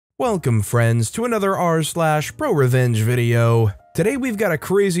Welcome friends to another r/ProRevenge video. Today we've got a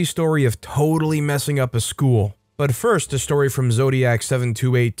crazy story of totally messing up a school. But first, a story from Zodiac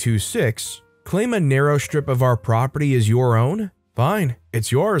 72826. Claim a narrow strip of our property is your own? Fine,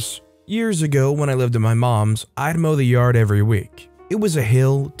 it's yours. Years ago when I lived at my mom's, I'd mow the yard every week. It was a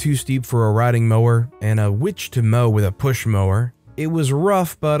hill, too steep for a riding mower, and a witch to mow with a push mower. It was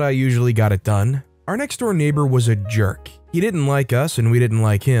rough, but I usually got it done. Our next door neighbor was a jerk. He didn't like us and we didn't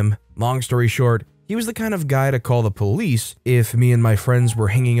like him. Long story short, he was the kind of guy to call the police if me and my friends were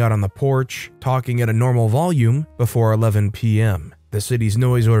hanging out on the porch, talking at a normal volume before 11 p.m., the city's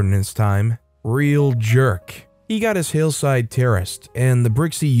noise ordinance time. Real jerk. He got his hillside terraced, and the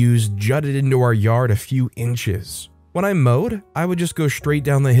bricks he used jutted into our yard a few inches. When I mowed, I would just go straight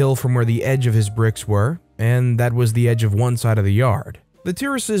down the hill from where the edge of his bricks were, and that was the edge of one side of the yard. The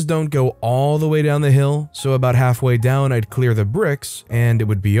terraces don't go all the way down the hill, so about halfway down I'd clear the bricks and it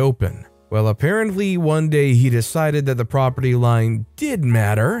would be open. Well, apparently one day he decided that the property line did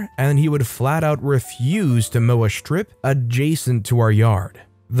matter and he would flat out refuse to mow a strip adjacent to our yard.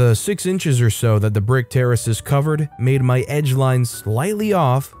 The 6 inches or so that the brick terraces covered made my edge line slightly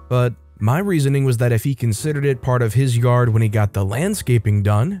off, but my reasoning was that if he considered it part of his yard when he got the landscaping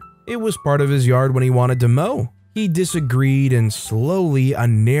done, it was part of his yard when he wanted to mow. He disagreed, and slowly a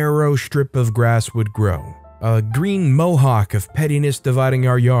narrow strip of grass would grow, a green mohawk of pettiness dividing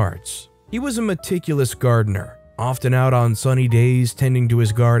our yards. He was a meticulous gardener, often out on sunny days tending to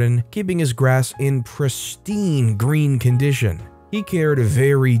his garden, keeping his grass in pristine green condition. He cared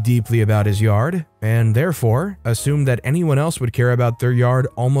very deeply about his yard, and therefore assumed that anyone else would care about their yard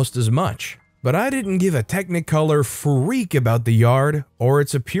almost as much. But I didn't give a technicolor freak about the yard or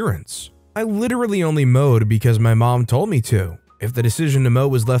its appearance. I literally only mowed because my mom told me to. If the decision to mow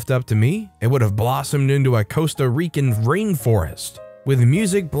was left up to me, it would have blossomed into a Costa Rican rainforest. With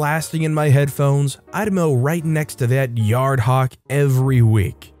music blasting in my headphones, I'd mow right next to that yard hawk every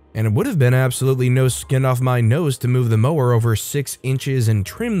week. And it would have been absolutely no skin off my nose to move the mower over 6 inches and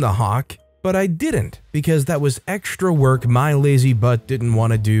trim the hawk, but I didn't because that was extra work my lazy butt didn't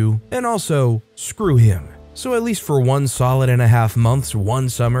want to do, and also, screw him. So at least for 1.5 solid months one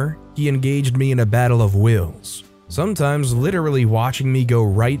summer, he engaged me in a battle of wills, sometimes literally watching me go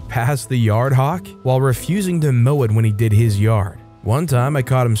right past the yard hawk while refusing to mow it when he did his yard. One time I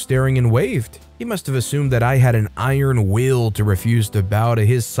caught him staring and waved. He must have assumed that I had an iron will to refuse to bow to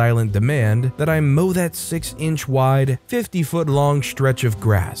his silent demand that I mow that 6-inch wide, 50-foot long stretch of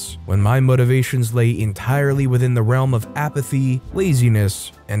grass, when my motivations lay entirely within the realm of apathy,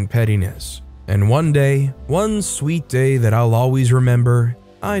 laziness, and pettiness. And one day, one sweet day that I'll always remember,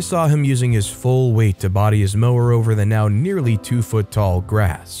 I saw him using his full weight to body his mower over the now nearly 2-foot tall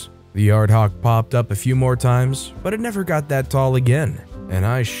grass. The yard hawk popped up a few more times, but it never got that tall again. And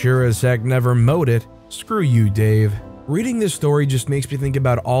I sure as heck never mowed it. Screw you, Dave. Reading this story just makes me think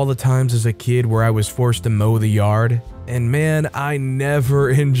about all the times as a kid where I was forced to mow the yard. And man, I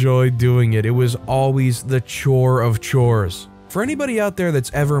never enjoyed doing it. It was always the chore of chores. For anybody out there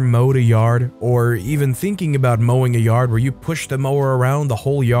that's ever mowed a yard, or even thinking about mowing a yard where you push the mower around the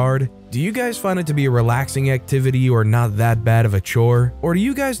whole yard, do you guys find it to be a relaxing activity or not that bad of a chore? Or do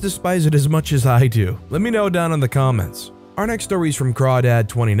you guys despise it as much as I do? Let me know down in the comments. Our next story is from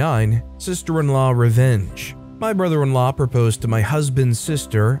Crawdad29, Sister-in-Law Revenge. My brother-in-law proposed to my husband's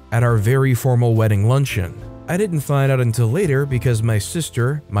sister at our very formal wedding luncheon. I didn't find out until later because my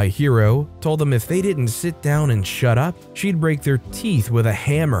sister, my hero, told them if they didn't sit down and shut up, she'd break their teeth with a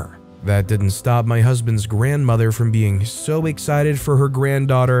hammer. That didn't stop my husband's grandmother from being so excited for her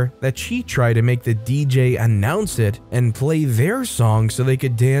granddaughter that she tried to make the DJ announce it and play their song so they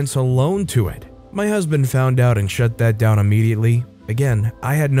could dance alone to it. My husband found out and shut that down immediately. Again,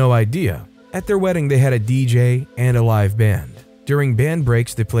 I had no idea. At their wedding, they had a DJ and a live band. During band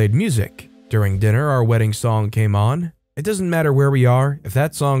breaks, they played music. During dinner, our wedding song came on. It doesn't matter where we are, if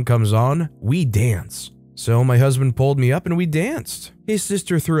that song comes on, we dance. So my husband pulled me up and we danced. His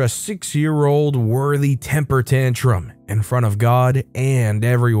sister threw a 6-year-old worthy temper tantrum in front of God and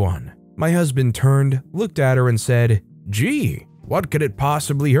everyone. My husband turned, looked at her and said, "Gee, what could it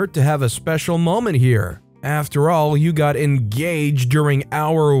possibly hurt to have a special moment here? After all, you got engaged during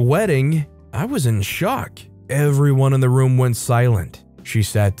our wedding." I was in shock. Everyone in the room went silent. She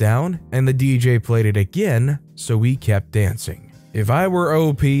sat down and the DJ played it again, so we kept dancing. If I were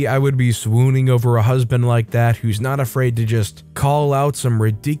OP, I would be swooning over a husband like that who's not afraid to just call out some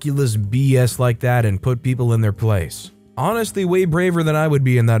ridiculous BS like that and put people in their place. Honestly, way braver than I would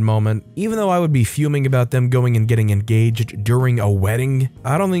be in that moment. Even though I would be fuming about them going and getting engaged during a wedding,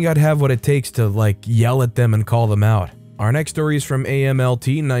 I don't think I'd have what it takes to yell at them and call them out. Our next story is from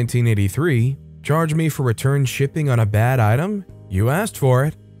AMLT 1983. Charge me for return shipping on a bad item? You asked for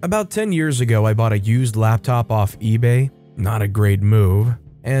it. About 10 years ago, I bought a used laptop off eBay. Not a great move.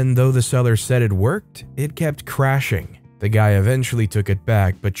 And though the seller said it worked, it kept crashing. The guy eventually took it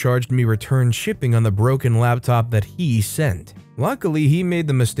back, but charged me return shipping on the broken laptop that he sent. Luckily, he made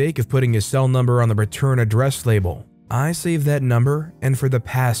the mistake of putting his cell number on the return address label. I saved that number, and for the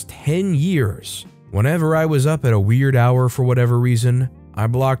past 10 years, whenever I was up at a weird hour for whatever reason, I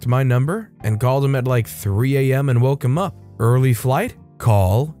blocked my number and called him at like 3 a.m. and woke him up. Early flight?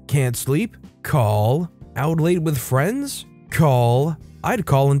 Call. Can't sleep? Call. Out late with friends? Call. I'd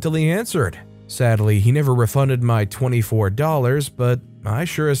call until he answered. Sadly, he never refunded my $24, but I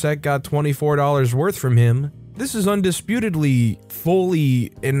sure as heck got $24 worth from him. This is undisputedly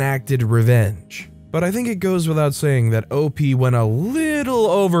fully enacted revenge. But I think it goes without saying that OP went a little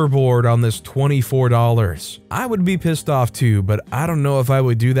overboard on this $24. I would be pissed off too, but I don't know if I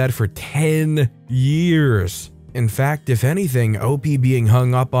would do that for 10 years. In fact, if anything, OP being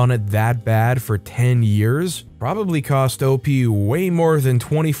hung up on it that bad for 10 years probably cost OP way more than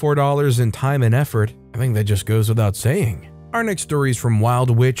 $24 in time and effort. I think that just goes without saying. Our next story is from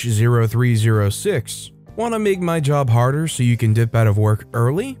WildWitch0306. Want to make my job harder so you can dip out of work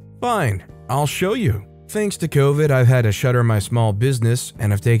early? Fine, I'll show you. Thanks to COVID, I've had to shutter my small business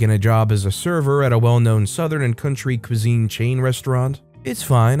and have taken a job as a server at a well-known southern and country cuisine chain restaurant. It's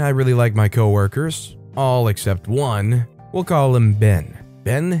fine, I really like my coworkers. All except one. We'll call him Ben.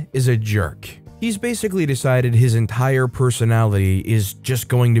 Ben is a jerk. He's basically decided his entire personality is just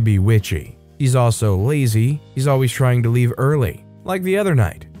going to be witchy. He's also lazy. He's always trying to leave early. Like the other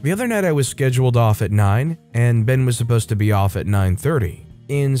night. The other night I was scheduled off at 9 and Ben was supposed to be off at 9:30.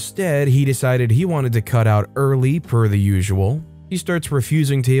 Instead, he decided he wanted to cut out early per the usual. He starts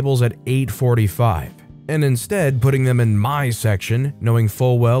refusing tables at 8:45. And instead putting them in my section, knowing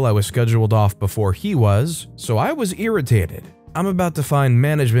full well I was scheduled off before he was, so I was irritated. I'm about to find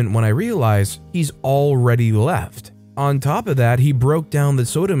management when I realize he's already left. On top of that, he broke down the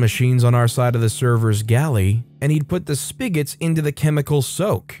soda machines on our side of the server's galley, and he'd put the spigots into the chemical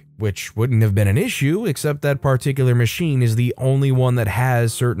soak, which wouldn't have been an issue except that particular machine is the only one that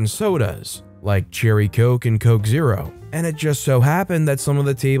has certain sodas, like Cherry Coke and Coke Zero. And it just so happened that some of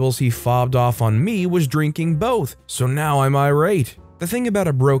the tables he fobbed off on me was drinking both, so now I'm irate. The thing about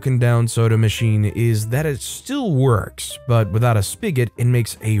a broken down soda machine is that it still works, but without a spigot it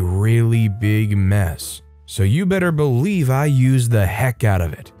makes a really big mess. So you better believe I used the heck out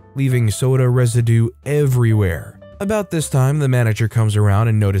of it, leaving soda residue everywhere. About this time, the manager comes around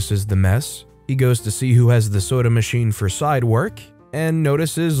and notices the mess. He goes to see who has the soda machine for side work, and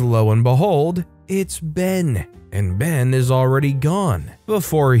notices, lo and behold, it's Ben. And Ben is already gone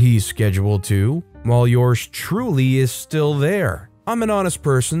before he's scheduled to, while yours truly is still there. I'm an honest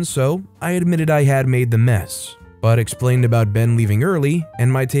person, so I admitted I had made the mess, but explained about Ben leaving early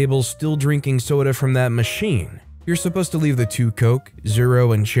and my table still drinking soda from that machine. You're supposed to leave the 2 Coke,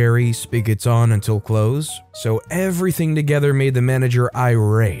 Zero, and Cherry spigots on until close, so everything together made the manager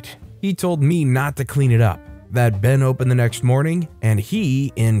irate. He told me not to clean it up, that Ben opened the next morning, and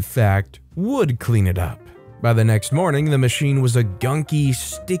he, in fact, would clean it up. By the next morning, the machine was a gunky,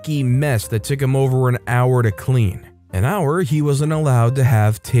 sticky mess that took him over an hour to clean. An hour he wasn't allowed to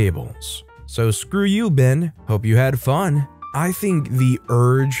have tables. So screw you, Ben. Hope you had fun. I think the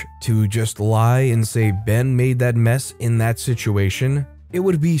urge to just lie and say Ben made that mess in that situation, it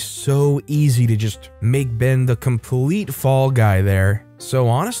would be so easy to just make Ben the complete fall guy there. So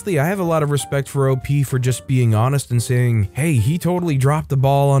honestly, I have a lot of respect for OP for just being honest and saying, hey, he totally dropped the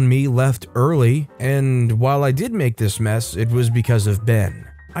ball on me, left early, and while I did make this mess, it was because of Ben.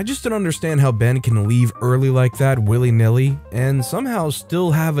 I just don't understand how Ben can leave early like that willy-nilly and somehow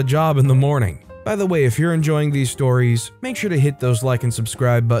still have a job in the morning. By the way, if you're enjoying these stories, make sure to hit those like and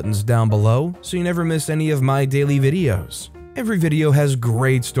subscribe buttons down below so you never miss any of my daily videos. Every video has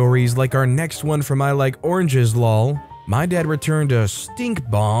great stories like our next one from I Like Oranges lol. My dad returned a stink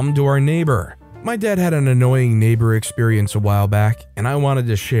bomb to our neighbor. My dad had an annoying neighbor experience a while back, and I wanted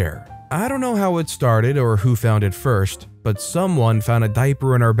to share. I don't know how it started or who found it first, but someone found a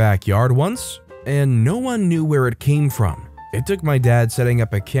diaper in our backyard once, and no one knew where it came from. It took my dad setting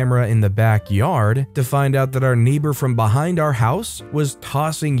up a camera in the backyard to find out that our neighbor from behind our house was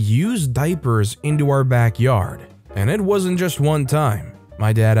tossing used diapers into our backyard. And it wasn't just one time.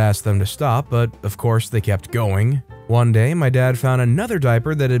 My dad asked them to stop, but of course they kept going. One day, my dad found another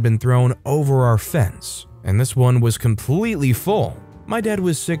diaper that had been thrown over our fence, and this one was completely full. My dad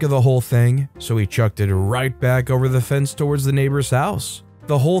was sick of the whole thing, so he chucked it right back over the fence towards the neighbor's house.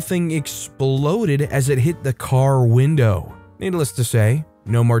 the whole thing exploded as it hit the car window. Needless to say,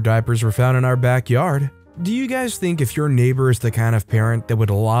 no more diapers were found in our backyard. Do you guys think if your neighbor is the kind of parent that would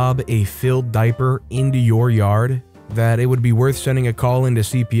lob a filled diaper into your yard, that it would be worth sending a call into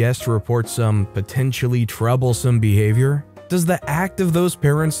CPS to report some potentially troublesome behavior? Does the act of those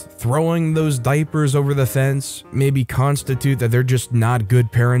parents throwing those diapers over the fence maybe constitute that they're just not good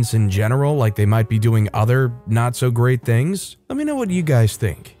parents in general, like they might be doing other not so great things? Let me know what you guys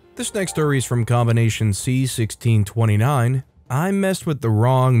think. This next story is from combination C1629. I messed with the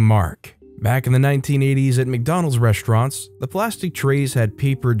wrong mark. Back in the 1980s at McDonald's restaurants, the plastic trays had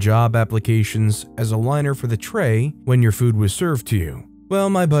paper job applications as a liner for the tray when your food was served to you. Well,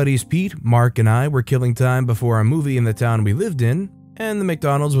 my buddies Pete, Mark, and I were killing time before a movie in the town we lived in, and the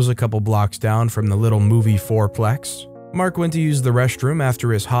McDonald's was a couple blocks down from the little movie fourplex. Mark went to use the restroom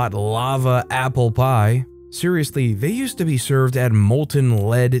after his hot lava apple pie. Seriously, they used to be served at molten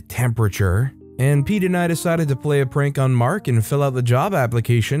lead temperature. And Pete and I decided to play a prank on Mark and fill out the job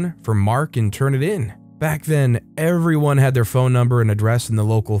application for Mark and turn it in. Back then, everyone had their phone number and address in the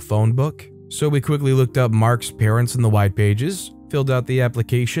local phone book, so we quickly looked up Mark's parents in the white pages, filled out the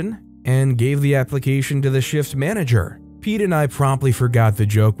application, and gave the application to the shift manager. Pete and I promptly forgot the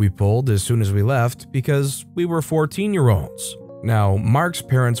joke we pulled as soon as we left because we were 14-year-olds. Now, Mark's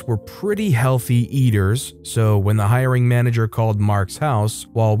parents were pretty healthy eaters, so when the hiring manager called Mark's house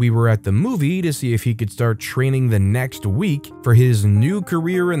while we were at the movie to see if he could start training the next week for his new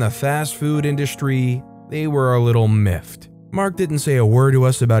career in the fast food industry, they were a little miffed. Mark didn't say a word to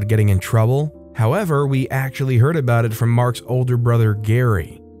us about getting in trouble. However, we actually heard about it from Mark's older brother,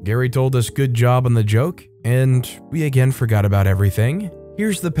 Gary. Gary told us good job on the joke, and we again forgot about everything.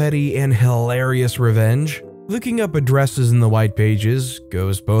 Here's the petty and hilarious revenge. Looking up addresses in the white pages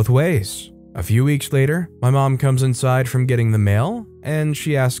goes both ways. A few weeks later, my mom comes inside from getting the mail, and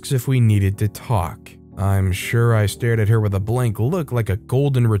she asks if we needed to talk. I'm sure I stared at her with a blank look like a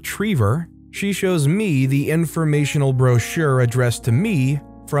golden retriever. She shows me the informational brochure addressed to me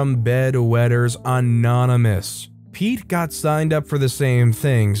from Bedwetters Anonymous. Pete got signed up for the same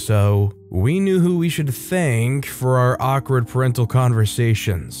thing, so we knew who we should thank for our awkward parental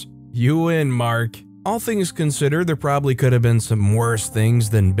conversations. You win, Mark. All things considered, there probably could have been some worse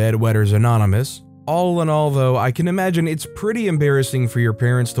things than Bedwetters Anonymous. All in all, though, I can imagine it's pretty embarrassing for your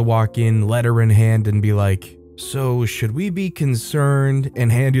parents to walk in, letter in hand, and be like, "So, should we be concerned?"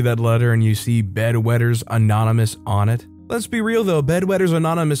 and hand you that letter and you see Bedwetters Anonymous on it. Let's be real though, Bedwetters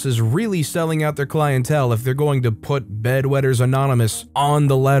Anonymous is really selling out their clientele if they're going to put Bedwetters Anonymous on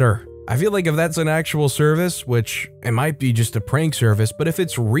the letter. I feel like if that's an actual service, which it might be just a prank service, but if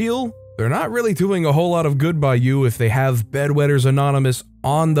it's real, they're not really doing a whole lot of good by you if they have Bedwetters Anonymous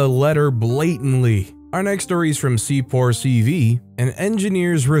on the letter blatantly. Our next story is from C4CV, An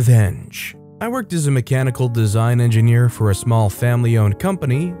Engineer's Revenge. I worked as a mechanical design engineer for a small family-owned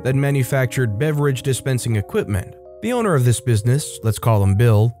company that manufactured beverage dispensing equipment. The owner of this business, let's call him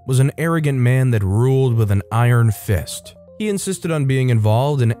Bill, was an arrogant man that ruled with an iron fist. He insisted on being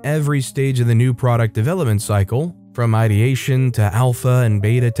involved in every stage of the new product development cycle, from ideation to alpha and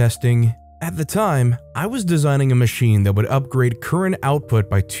beta testing. At the time, I was designing a machine that would upgrade current output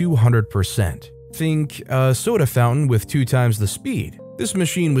by 200%. Think a soda fountain with 2 times the speed. This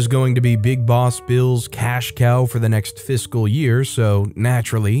machine was going to be Big Boss Bill's cash cow for the next fiscal year, so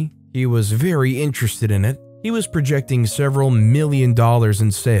naturally, he was very interested in it. He was projecting several $1 million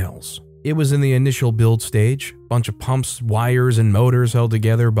in sales. It was in the initial build stage, bunch of pumps, wires, and motors held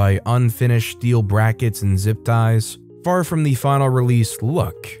together by unfinished steel brackets and zip ties. Far from the final release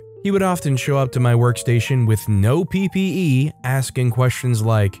look. He would often show up to my workstation with no PPE, asking questions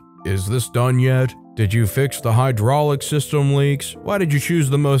like, "Is this done yet? Did you fix the hydraulic system leaks? Why did you choose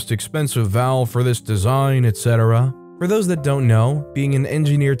the most expensive valve for this design, etc." For those that don't know, being an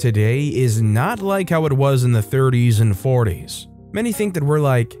engineer today is not like how it was in the 30s and 40s. Many think that we're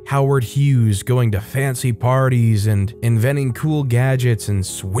like Howard Hughes going to fancy parties and inventing cool gadgets and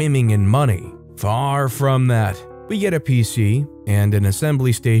swimming in money. Far from that. We get a PC and an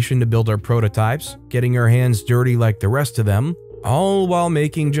assembly station to build our prototypes, getting our hands dirty like the rest of them, all while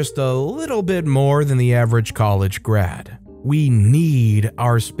making just a little bit more than the average college grad. We need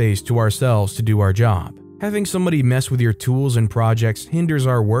our space to ourselves to do our job. Having somebody mess with your tools and projects hinders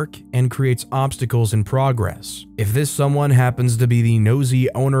our work and creates obstacles in progress. If this someone happens to be the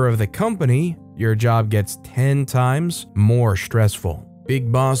nosy owner of the company, your job gets 10 times more stressful.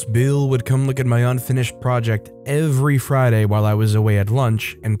 Big Boss Bill would come look at my unfinished project every Friday while I was away at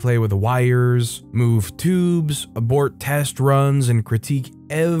lunch and play with wires, move tubes, abort test runs, and critique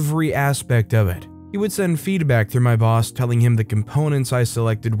every aspect of it. He would send feedback through my boss telling him the components I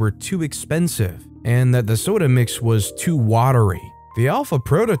selected were too expensive and that the soda mix was too watery. The alpha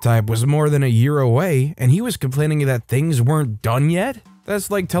prototype was more than a year away and he was complaining that things weren't done yet?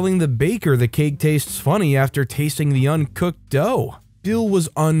 That's like telling the baker the cake tastes funny after tasting the uncooked dough. Bill was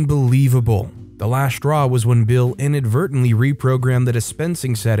unbelievable. The last straw was when Bill inadvertently reprogrammed the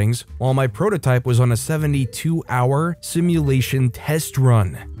dispensing settings while my prototype was on a 72-hour simulation test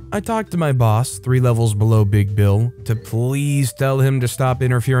run. I talked to my boss, 3 levels below Big Bill, to please tell him to stop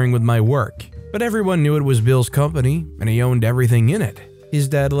interfering with my work. But everyone knew it was Bill's company, and he owned everything in it. His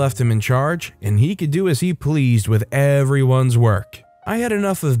dad left him in charge, and he could do as he pleased with everyone's work. I had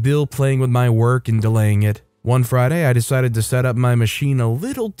enough of Bill playing with my work and delaying it. One Friday, I decided to set up my machine a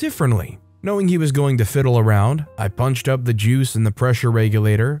little differently. Knowing he was going to fiddle around, I punched up the juice in the pressure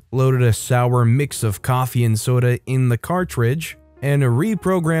regulator, loaded a sour mix of coffee and soda in the cartridge, and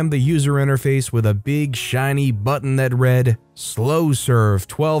reprogrammed the user interface with a big shiny button that read, "Slow Serve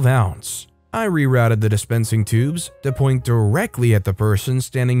 12 ounce." I rerouted the dispensing tubes to point directly at the person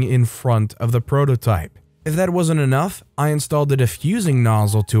standing in front of the prototype. If that wasn't enough, I installed a diffusing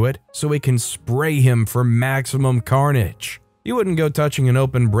nozzle to it so it can spray him for maximum carnage. You wouldn't go touching an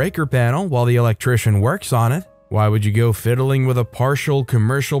open breaker panel while the electrician works on it. Why would you go fiddling with a partial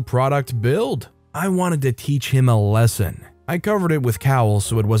commercial product build? I wanted to teach him a lesson. I covered it with cowls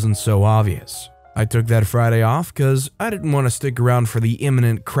so it wasn't so obvious. I took that Friday off because I didn't want to stick around for the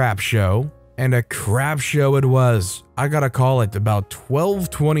imminent crap show. And a crap show it was. I got a call at about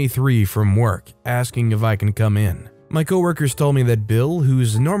 12:23 from work asking if I can come in. My coworkers told me that Bill,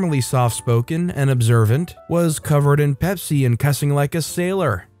 who's normally soft-spoken and observant, was covered in Pepsi and cussing like a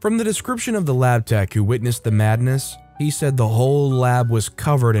sailor. From the description of the lab tech who witnessed the madness, he said the whole lab was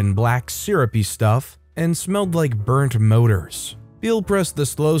covered in black syrupy stuff and smelled like burnt motors. Bill pressed the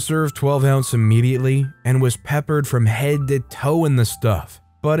slow serve 12 ounce immediately and was peppered from head to toe in the stuff.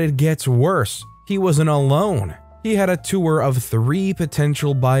 But it gets worse. He wasn't alone. He had a tour of 3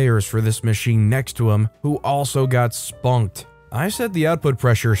 potential buyers for this machine next to him who also got spunked. I set the output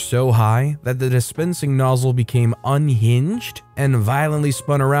pressure so high that the dispensing nozzle became unhinged and violently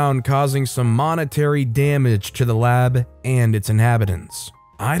spun around, causing some monetary damage to the lab and its inhabitants.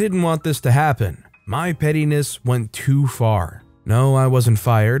 I didn't want this to happen. My pettiness went too far. No, I wasn't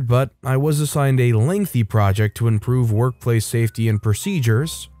fired, but I was assigned a lengthy project to improve workplace safety and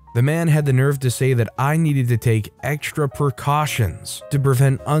procedures. The man had the nerve to say that I needed to take extra precautions to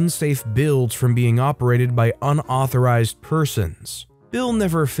prevent unsafe builds from being operated by unauthorized persons. Bill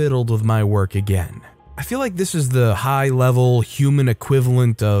never fiddled with my work again. I feel like this is the high-level human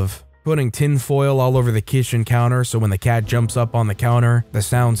equivalent of putting tinfoil all over the kitchen counter so when the cat jumps up on the counter, the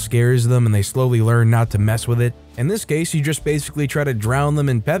sound scares them and they slowly learn not to mess with it. In this case, you just basically try to drown them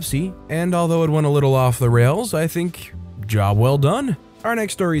in Pepsi, and although it went a little off the rails, I think job well done. Our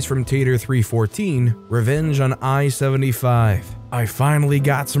next story is from Tater314, Revenge on I-75. I finally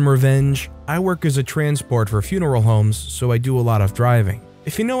got some revenge. I work as a transport for funeral homes, so I do a lot of driving.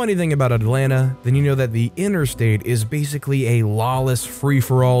 If you know anything about Atlanta, then you know that the interstate is basically a lawless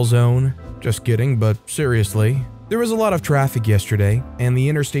free-for-all zone. Just kidding, but seriously. There was a lot of traffic yesterday, and the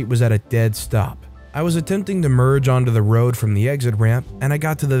interstate was at a dead stop. I was attempting to merge onto the road from the exit ramp, and I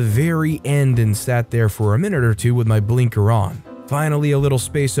got to the very end and sat there for a minute or two with my blinker on. Finally, a little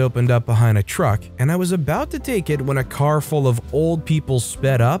space opened up behind a truck, and I was about to take it when a car full of old people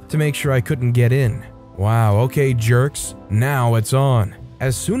sped up to make sure I couldn't get in. Wow, okay jerks, now it's on.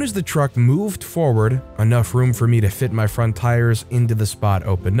 As soon as the truck moved forward, enough room for me to fit my front tires into the spot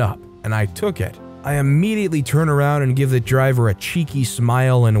opened up, and I took it. I immediately turn around and give the driver a cheeky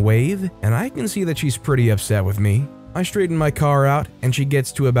smile and wave, and I can see that she's pretty upset with me. I straighten my car out, and she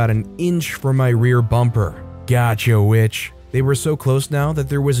gets to about an inch from my rear bumper. Gotcha, witch. They were so close now that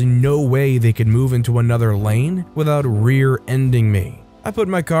there was no way they could move into another lane without rear-ending me. I put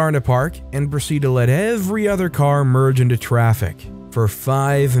my car into park and proceed to let every other car merge into traffic. For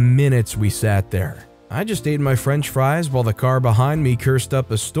 5 minutes we sat there. I just ate my french fries while the car behind me cursed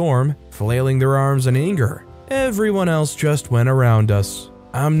up a storm, flailing their arms in anger. Everyone else just went around us.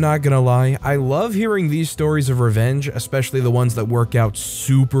 I'm not gonna lie, I love hearing these stories of revenge, especially the ones that work out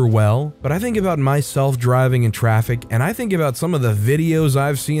super well, but I think about myself driving in traffic, and I think about some of the videos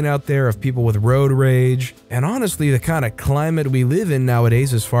I've seen out there of people with road rage, and honestly the kind of climate we live in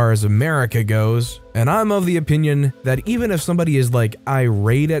nowadays as far as America goes, and I'm of the opinion that even if somebody is like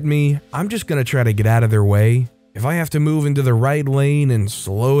irate at me, I'm just gonna try to get out of their way. If I have to move into the right lane and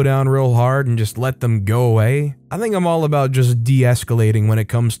slow down real hard and just let them go away, I think I'm all about just de-escalating when it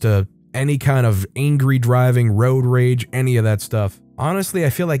comes to any kind of angry driving, road rage, any of that stuff. Honestly, I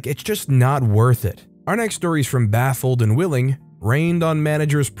feel like it's just not worth it. Our next story is from Baffled and Willing, Rained on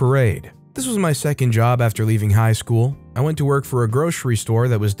Manager's Parade. This was my second job after leaving high school. I went to work for a grocery store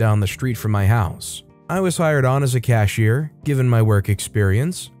that was down the street from my house. I was hired on as a cashier, given my work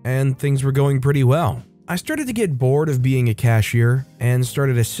experience, and things were going pretty well. I started to get bored of being a cashier and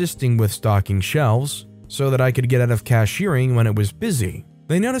started assisting with stocking shelves so that I could get out of cashiering when it was busy.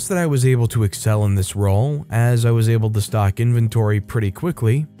 They noticed that I was able to excel in this role as I was able to stock inventory pretty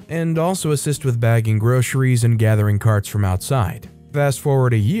quickly and also assist with bagging groceries and gathering carts from outside. Fast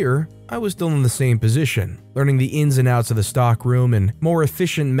forward a year, I was still in the same position, learning the ins and outs of the stock room and more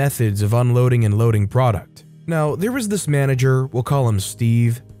efficient methods of unloading and loading product. Now, there was this manager, we'll call him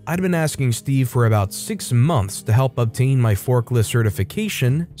Steve. I'd been asking Steve for about 6 months to help obtain my forklift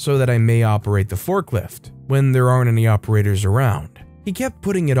certification so that I may operate the forklift when there aren't any operators around. He kept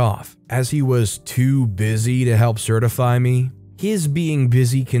putting it off, as he was too busy to help certify me. His being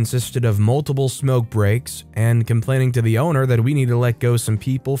busy consisted of multiple smoke breaks and complaining to the owner that we need to let go some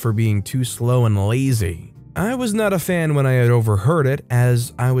people for being too slow and lazy. I was not a fan when I had overheard it,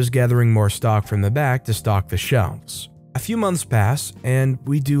 as I was gathering more stock from the back to stock the shelves. A few months pass, and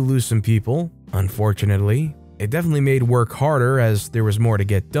we do lose some people, unfortunately. It definitely made work harder as there was more to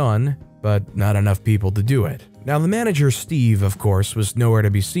get done, but not enough people to do it. Now, the manager, Steve, of course, was nowhere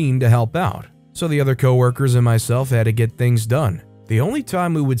to be seen to help out, so the other coworkers and myself had to get things done. The only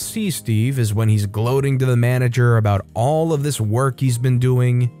time we would see Steve is when he's gloating to the manager about all of this work he's been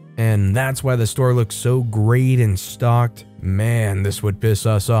doing, and that's why the store looks so great and stocked. Man, this would piss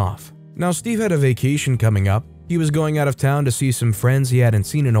us off. Now, Steve had a vacation coming up. He was going out of town to see some friends he hadn't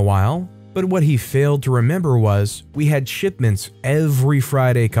seen in a while, but what he failed to remember was we had shipments every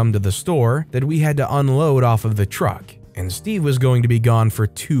Friday come to the store that we had to unload off of the truck, and Steve was going to be gone for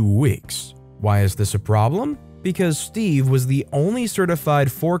 2 weeks. Why is this a problem? Because Steve was the only certified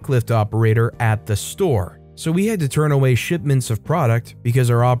forklift operator at the store, so we had to turn away shipments of product because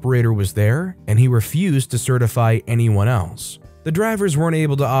our operator was there and he refused to certify anyone else. The drivers weren't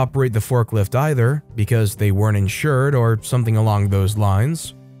able to operate the forklift either because they weren't insured or something along those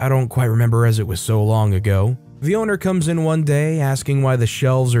lines. I don't quite remember as it was so long ago. The owner comes in one day asking why the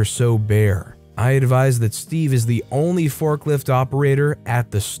shelves are so bare. I advise that Steve is the only forklift operator at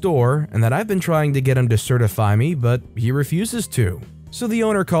the store and that I've been trying to get him to certify me, but he refuses to. So the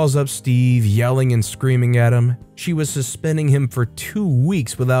owner calls up Steve, yelling and screaming at him. She was suspending him for 2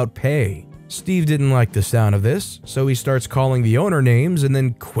 weeks without pay. Steve didn't like the sound of this, so he starts calling the owner names and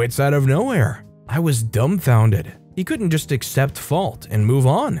then quits out of nowhere. I was dumbfounded. He couldn't just accept fault and move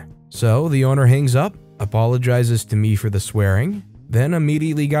on. So the owner hangs up, apologizes to me for the swearing, then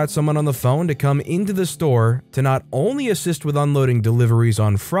immediately got someone on the phone to come into the store to not only assist with unloading deliveries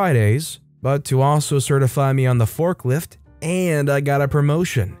on Fridays, but to also certify me on the forklift, and I got a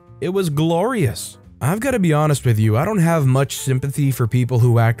promotion. It was glorious. I've got to be honest with you, I don't have much sympathy for people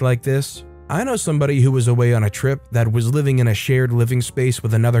who act like this. I know somebody who was away on a trip that was living in a shared living space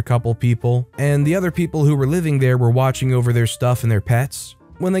with another couple people, and the other people who were living there were watching over their stuff and their pets.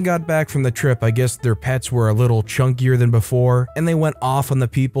 When they got back from the trip, I guess their pets were a little chunkier than before, and they went off on the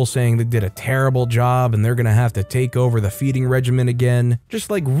people saying they did a terrible job and they're gonna have to take over the feeding regimen again,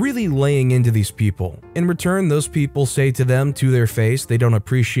 just like really laying into these people. In return, those people say to them to their face they don't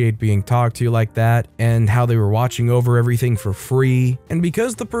appreciate being talked to like that and how they were watching over everything for free. And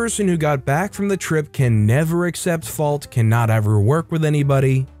because the person who got back from the trip can never accept fault, cannot ever work with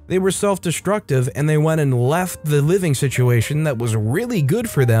anybody, they were self-destructive and they went and left the living situation that was really good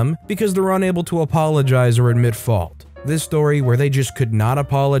for them because they're unable to apologize or admit fault. This story where they just could not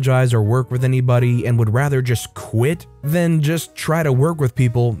apologize or work with anybody and would rather just quit than just try to work with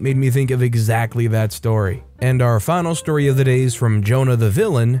people made me think of exactly that story. And our final story of the day is from Jonah the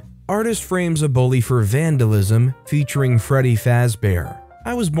Villain. Artist frames a bully for vandalism, featuring Freddy Fazbear.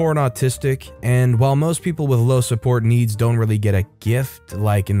 I was born autistic, and while most people with low support needs don't really get a gift,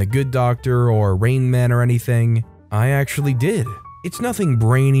 like in The Good Doctor or Rain Man or anything, I actually did. It's nothing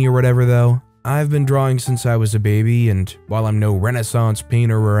brainy or whatever though. I've been drawing since I was a baby, and while I'm no Renaissance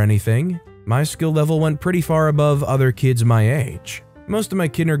painter or anything, my skill level went pretty far above other kids my age. Most of my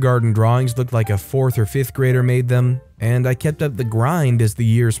kindergarten drawings looked like a 4th or 5th grader made them, and I kept up the grind as the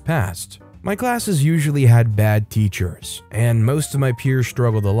years passed. My classes usually had bad teachers, and most of my peers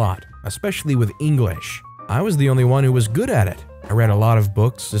struggled a lot, especially with English. I was the only one who was good at it. I read a lot of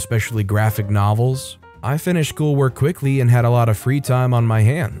books, especially graphic novels. I finished schoolwork quickly and had a lot of free time on my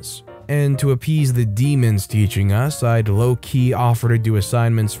hands. And to appease the demons teaching us, I'd low-key offer to do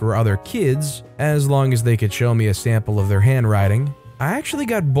assignments for other kids, as long as they could show me a sample of their handwriting. I actually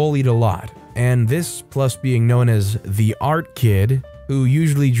got bullied a lot, And this, plus being known as the art kid, who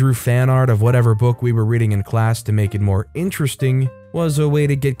usually drew fan art of whatever book we were reading in class to make it more interesting, was a way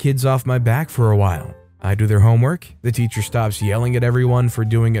to get kids off my back for a while. I do their homework, the teacher stops yelling at everyone for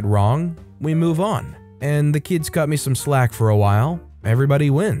doing it wrong, we move on, and the kids cut me some slack for a while, everybody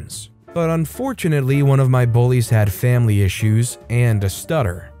wins. But unfortunately, one of my bullies had family issues and a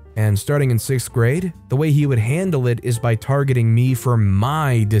stutter, and starting in 6th grade, the way he would handle it is by targeting me for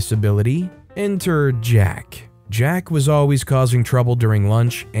my disability. Enter Jack. Jack was always causing trouble during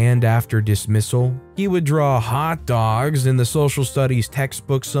lunch and after dismissal. He would draw hot dogs in the social studies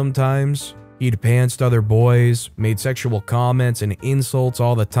textbook sometimes. He'd pantsed other boys, made sexual comments and insults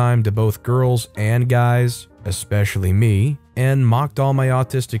all the time to both girls and guys, especially me, and mocked all my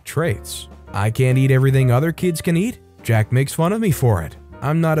autistic traits. I can't eat everything other kids can eat. Jack makes fun of me for it.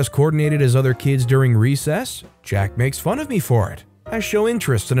 I'm not as coordinated as other kids during recess. Jack makes fun of me for it. I show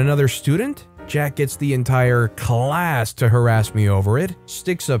interest in another student. Jack gets the entire class to harass me over it,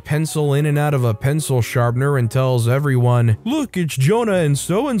 sticks a pencil in and out of a pencil sharpener and tells everyone, "Look, it's Jonah and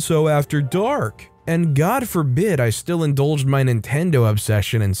so after dark." And God forbid I still indulged my Nintendo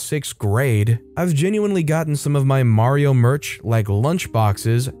obsession in 6th grade. I've genuinely gotten some of my Mario merch, like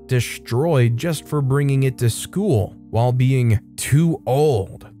lunchboxes, destroyed just for bringing it to school, while being too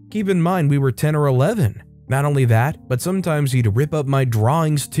old. Keep in mind we were 10 or 11. Not only that, but sometimes he'd rip up my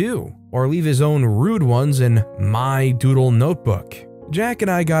drawings too, or leave his own rude ones in my doodle notebook. Jack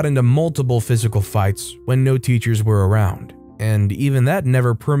and I got into multiple physical fights when no teachers were around, and even that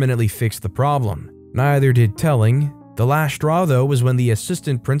never permanently fixed the problem. Neither did telling. The last straw though was when the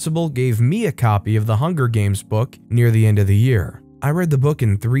assistant principal gave me a copy of the Hunger Games book near the end of the year. I read the book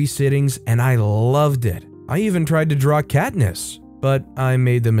in 3 sittings and I loved it. I even tried to draw Katniss, but I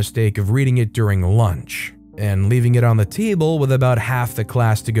made the mistake of reading it during lunch and leaving it on the table with about half the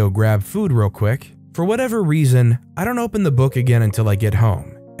class to go grab food real quick. For whatever reason, I don't open the book again until I get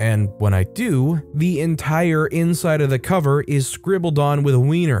home. And when I do, the entire inside of the cover is scribbled on with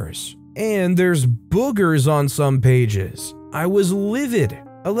wieners. And there's boogers on some pages. I was livid.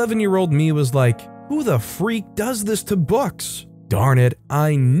 11-year-old me was like, who the freak does this to books? Darn it,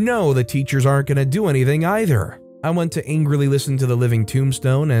 I know the teachers aren't gonna do anything either. I went to angrily listen to the Living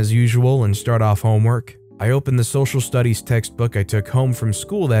Tombstone as usual and start off homework. I opened the social studies textbook I took home from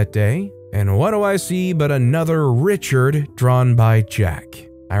school that day, and what do I see but another Richard drawn by Jack.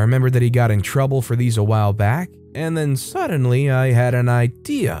 I remembered that he got in trouble for these a while back, and then suddenly I had an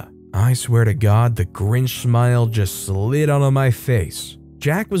idea. I swear to God, the Grinch smile just slid onto my face.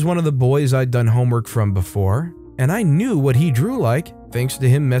 Jack was one of the boys I'd done homework from before, and I knew what he drew like thanks to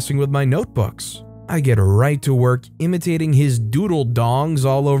him messing with my notebooks. I get right to work imitating his doodle dongs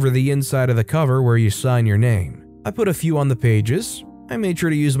all over the inside of the cover where you sign your name. I put a few on the pages. I made sure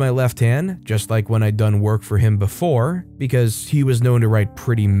to use my left hand, just like when I'd done work for him before, because he was known to write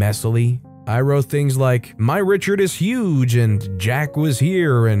pretty messily. I wrote things like, "My Richard is huge," and "Jack was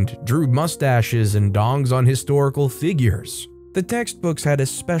here," and drew mustaches and dongs on historical figures. The textbooks had a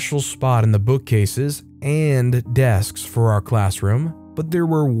special spot in the bookcases and desks for our classroom, but there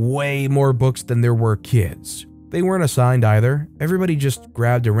were way more books than there were kids. They weren't assigned either, everybody just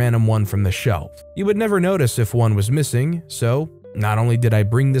grabbed a random one from the shelf. You would never notice if one was missing, so not only did I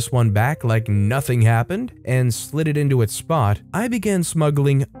bring this one back like nothing happened and slid it into its spot, I began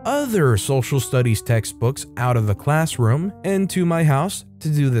smuggling other social studies textbooks out of the classroom and to my house to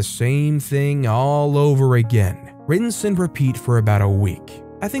do the same thing all over again. Rinse and repeat for about a week.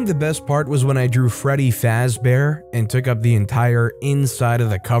 I think the best part was when I drew Freddy Fazbear and took up the entire inside of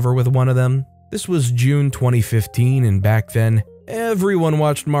the cover with one of them. This was June 2015, and back then, everyone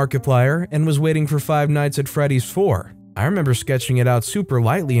watched Markiplier and was waiting for Five Nights at Freddy's 4. I remember sketching it out super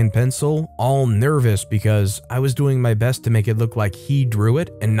lightly in pencil, all nervous because I was doing my best to make it look like he drew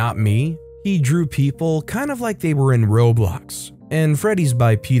it and not me. He drew people kind of like they were in Roblox. And Freddy's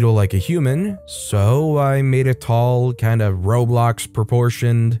bipedal like a human, so I made a tall, kind of Roblox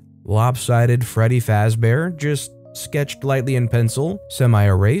proportioned, lopsided Freddy Fazbear, just sketched lightly in pencil,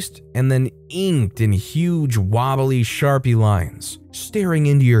 semi-erased, and then inked in huge wobbly Sharpie lines, staring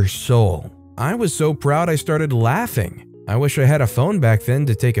into your soul. I was so proud I started laughing. I wish I had a phone back then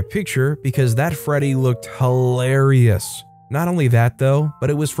to take a picture because that Freddy looked hilarious. Not only that though, but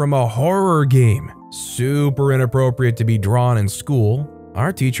it was from a horror game. Super inappropriate to be drawn in school.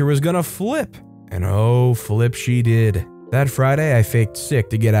 Our teacher was gonna flip. And oh, flip she did. That Friday, I faked sick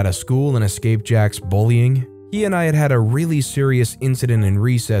to get out of school and escape Jack's bullying. He and I had had a really serious incident in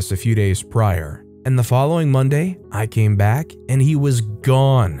recess a few days prior. And the following Monday, I came back and he was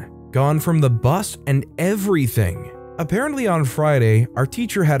gone. Gone from the bus and everything. Apparently on Friday, our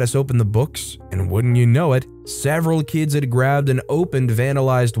teacher had us open the books, and wouldn't you know it, several kids had grabbed and opened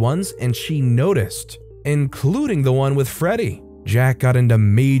vandalized ones, and she noticed, including the one with Freddy. Jack got into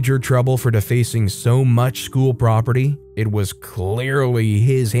major trouble for defacing so much school property. It was clearly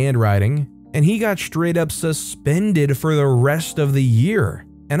his handwriting, and he got straight up suspended for the rest of the year.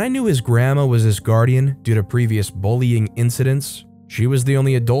 And I knew his grandma was his guardian due to previous bullying incidents. She was the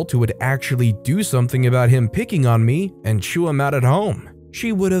only adult who would actually do something about him picking on me and chew him out at home.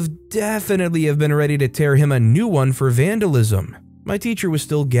 She would have definitely have been ready to tear him a new one for vandalism. My teacher was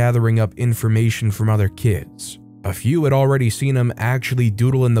still gathering up information from other kids. A few had already seen him actually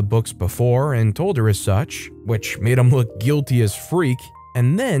doodle in the books before and told her as such, which made him look guilty as freak,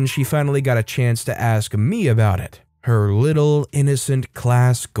 and then she finally got a chance to ask me about it. Her little innocent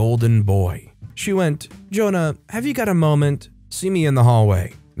class golden boy. She went, "Jonah, have you got a moment? See me in the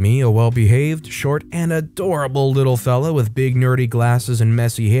hallway." Me, a well-behaved, short, and adorable little fella with big nerdy glasses and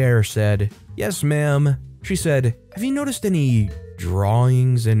messy hair, said, "Yes, ma'am." She said, "Have you noticed any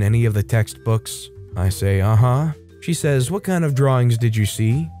drawings in any of the textbooks?" I say, "Uh-huh." She says, "What kind of drawings did you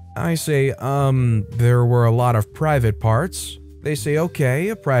see?" I say, there were a lot of private parts." They say, "Okay,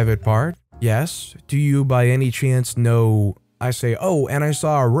 a private part. Yes. Do you by any chance know?" I say, "Oh, and I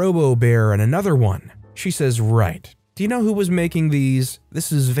saw a Robo-Bear and another one." She says, "Right. Do you know who was making these?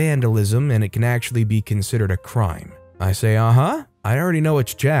 This is vandalism and it can actually be considered a crime." I say, "Uh-huh. I already know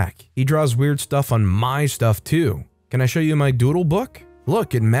it's Jack. He draws weird stuff on my stuff too. Can I show you my doodle book?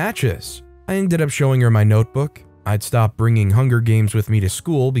 Look, it matches." I ended up showing her my notebook. I'd stopped bringing Hunger Games with me to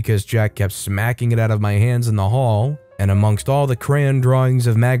school because Jack kept smacking it out of my hands in the hall. And amongst all the crayon drawings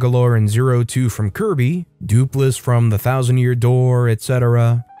of Magalore and 02 from Kirby, Dupless from the Thousand Year Door,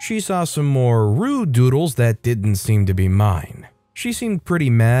 etc., she saw some more rude doodles that didn't seem to be mine. She seemed pretty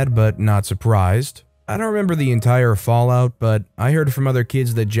mad but not surprised. I don't remember the entire fallout, but I heard from other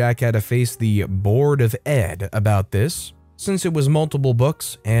kids that Jack had to face the Board of Ed about this, since it was multiple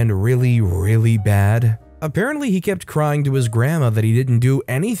books and really bad. Apparently he kept crying to his grandma that he didn't do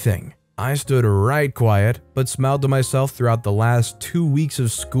anything. I stood right quiet, but smiled to myself throughout the last 2 weeks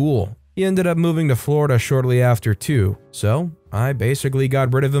of school. He ended up moving to Florida shortly after too, so I basically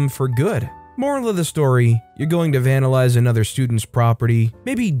got rid of him for good. Moral of the story, you're going to vandalize another student's property,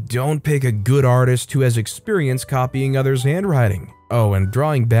 maybe don't pick a good artist who has experience copying others' handwriting. Oh, and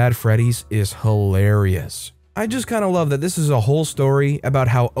drawing bad Freddys is hilarious. I just kind of love that this is a whole story about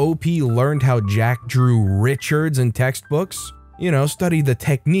how OP learned how Jack drew Richards in textbooks. You know, studied the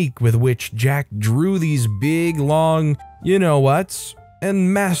technique with which Jack drew these big, long, you-know-whats,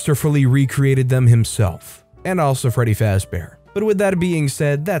 and masterfully recreated them himself. And also Freddy Fazbear. But with that being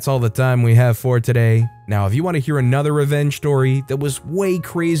said, that's all the time we have for today. Now, if you want to hear another revenge story that was way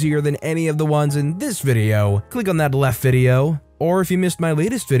crazier than any of the ones in this video, click on that left video. Or if you missed my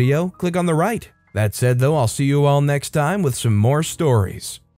latest video, click on the right. That said though, I'll see you all next time with some more stories.